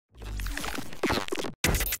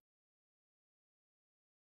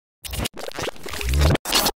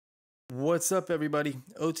What's up everybody,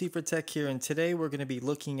 OT for Tech here, and today we're going to be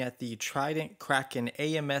looking at the Trident Kraken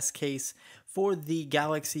AMS case for the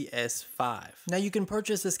Galaxy S5. Now you can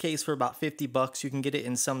purchase this case for about 50 bucks. You can get it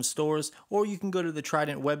in some stores, or you can go to the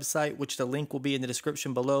Trident website, which the link will be in the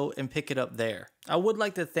description below, and pick it up there. I would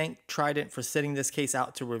like to thank Trident for sending this case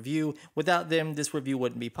out to review. Without them, this review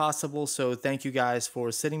wouldn't be possible, so thank you guys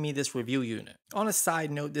for sending me this review unit. On a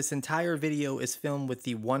side note, this entire video is filmed with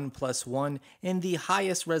the OnePlus One in the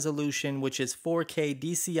highest resolution, which is 4K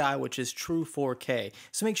DCI, which is true 4K.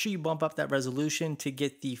 So make sure you bump up that resolution to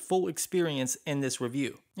get the full experience in this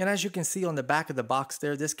review. And as you can see on the back of the box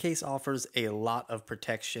there, this case offers a lot of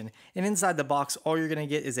protection. And inside the box, all you're going to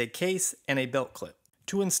get is a case and a belt clip.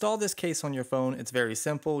 To install this case on your phone, it's very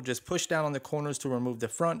simple. Just push down on the corners to remove the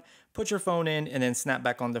front, put your phone in, and then snap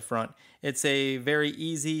back on the front. It's a very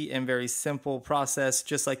easy and very simple process,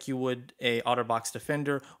 just like you would a OtterBox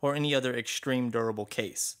Defender or any other extreme durable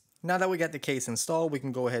case. Now that we got the case installed, we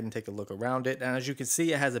can go ahead and take a look around it. And as you can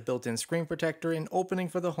see, it has a built-in screen protector, an opening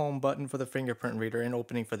for the home button for the fingerprint reader, an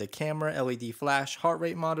opening for the camera, LED flash, heart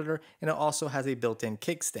rate monitor, and it also has a built-in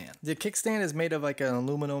kickstand. The kickstand is made of like an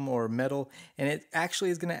aluminum or metal, and it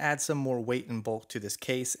actually is going to add some more weight and bulk to this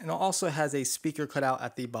case. And it also has a speaker cutout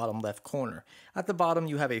at the bottom left corner. At the bottom,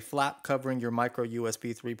 you have a flap covering your micro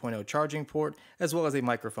USB 3.0 charging port, as well as a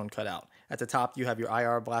microphone cutout. At the top, you have your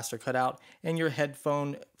IR blaster cutout and your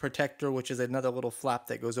headphone protector, which is another little flap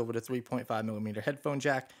that goes over the 3.5mm headphone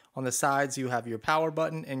jack. On the sides, you have your power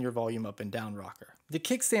button and your volume up and down rocker. The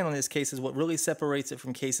kickstand on this case is what really separates it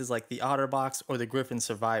from cases like the OtterBox or the Griffin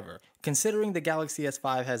Survivor. Considering the Galaxy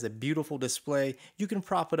S5 has a beautiful display, you can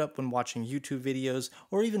prop it up when watching YouTube videos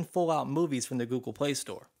or even full-out movies from the Google Play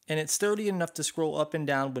Store. And it's sturdy enough to scroll up and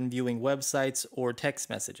down when viewing websites or text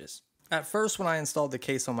messages. At first, when I installed the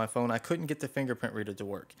case on my phone, I couldn't get the fingerprint reader to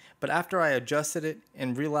work. But after I adjusted it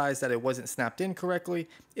and realized that it wasn't snapped in correctly,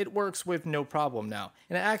 it works with no problem now.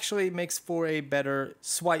 And it actually makes for a better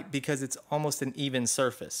swipe because it's almost an even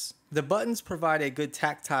surface. The buttons provide a good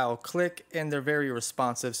tactile click, and they're very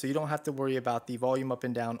responsive, so you don't have to worry about the volume up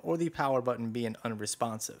and down or the power button being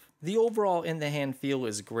unresponsive. The overall in the hand feel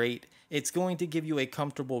is great. It's going to give you a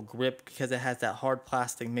comfortable grip because it has that hard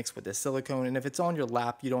plastic mixed with the silicone, and if it's on your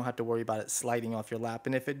lap, you don't have to worry about it sliding off your lap,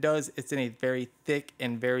 and if it does, it's in a very thick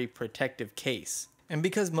and very protective case. And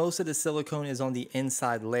because most of the silicone is on the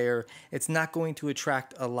inside layer, it's not going to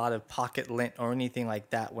attract a lot of pocket lint or anything like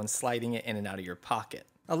that when sliding it in and out of your pocket.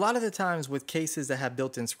 A lot of the times with cases that have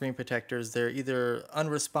built-in screen protectors, they're either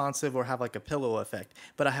unresponsive or have like a pillow effect,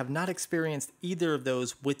 but I have not experienced either of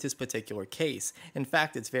those with this particular case. In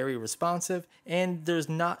fact, it's very responsive and there's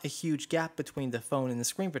not a huge gap between the phone and the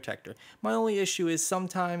screen protector. My only issue is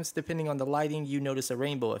sometimes, depending on the lighting, you notice a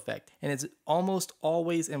rainbow effect, and it's almost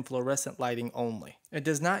always in fluorescent lighting only. It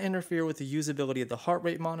does not interfere with the usability of the heart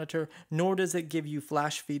rate monitor, nor does it give you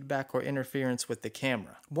flash feedback or interference with the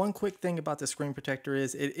camera. One quick thing about the screen protector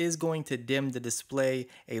is it is going to dim the display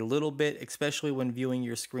a little bit, especially when viewing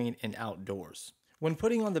your screen in outdoors. When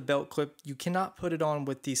putting on the belt clip, you cannot put it on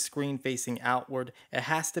with the screen facing outward. It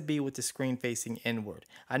has to be with the screen facing inward.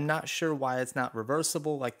 I'm not sure why it's not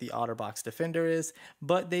reversible like the OtterBox Defender is,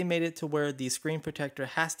 but they made it to where the screen protector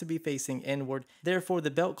has to be facing inward. Therefore,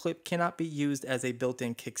 the belt clip cannot be used as a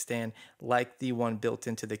built-in kickstand like the one built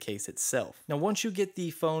into the case itself. Now, once you get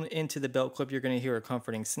the phone into the belt clip, you're going to hear a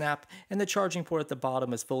comforting snap, and the charging port at the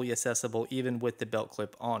bottom is fully accessible even with the belt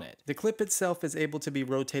clip on it. The clip itself is able to be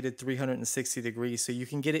rotated 360 degrees, so you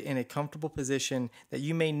can get it in a comfortable position that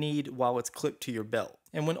you may need while it's clipped to your belt.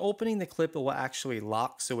 And when opening the clip, it will actually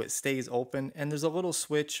lock so it stays open, and there's a little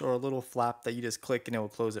switch or a little flap that you just click and it will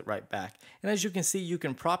close it right back. And as you can see, you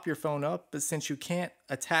can prop your phone up, but since you can't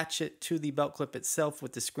attach it to the belt clip itself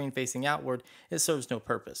with the screen facing outward, it serves no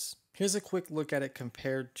purpose. Here's a quick look at it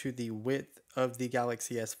compared to the width of the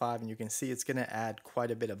Galaxy S5, and you can see it's going to add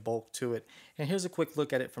quite a bit of bulk to it. And here's a quick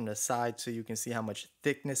look at it from the side so you can see how much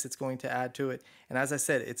thickness it's going to add to it. And as I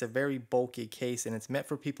said, it's a very bulky case, and it's meant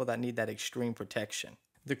for people that need that extreme protection.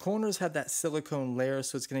 The corners have that silicone layer,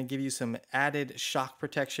 so it's going to give you some added shock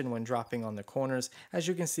protection when dropping on the corners. As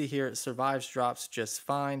you can see here, it survives drops just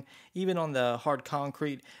fine, even on the hard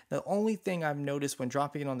concrete. The only thing I've noticed when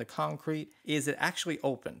dropping it on the concrete is it actually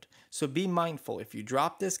opened. So be mindful. If you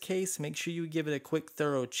drop this case, make sure you give it a quick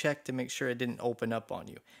thorough check to make sure it didn't open up on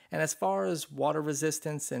you. And as far as water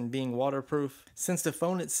resistance and being waterproof, since the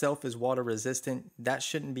phone itself is water resistant, that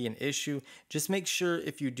shouldn't be an issue. Just make sure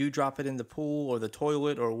if you do drop it in the pool or the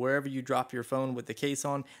toilet or wherever you drop your phone with the case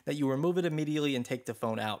on, that you remove it immediately and take the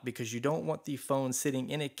phone out, because you don't want the phone sitting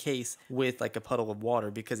in a case with like a puddle of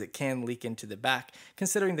water, because it can leak into the back,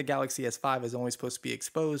 considering the Galaxy S5 is only supposed to be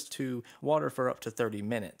exposed to water for up to 30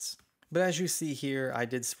 minutes. But as you see here, I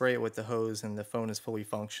did spray it with the hose and the phone is fully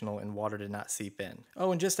functional and water did not seep in.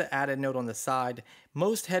 Oh, and just an added note on the side,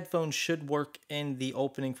 most headphones should work in the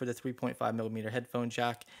opening for the 3.5mm headphone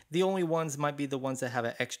jack. The only ones might be the ones that have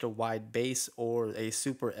an extra wide base or a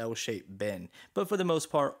super L-shaped bend. But for the most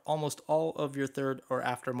part, almost all of your third or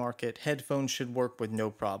aftermarket headphones should work with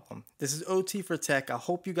no problem. This is OT for Tech. I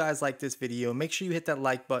hope you guys like this video. Make sure you hit that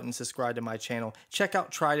like button, subscribe to my channel. Check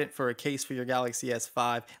out Trident for a case for your Galaxy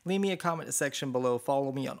S5. Leave me a comment section below.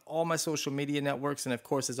 Follow me on all my social media networks. And of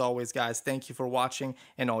course, as always, guys, thank you for watching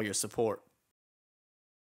and all your support.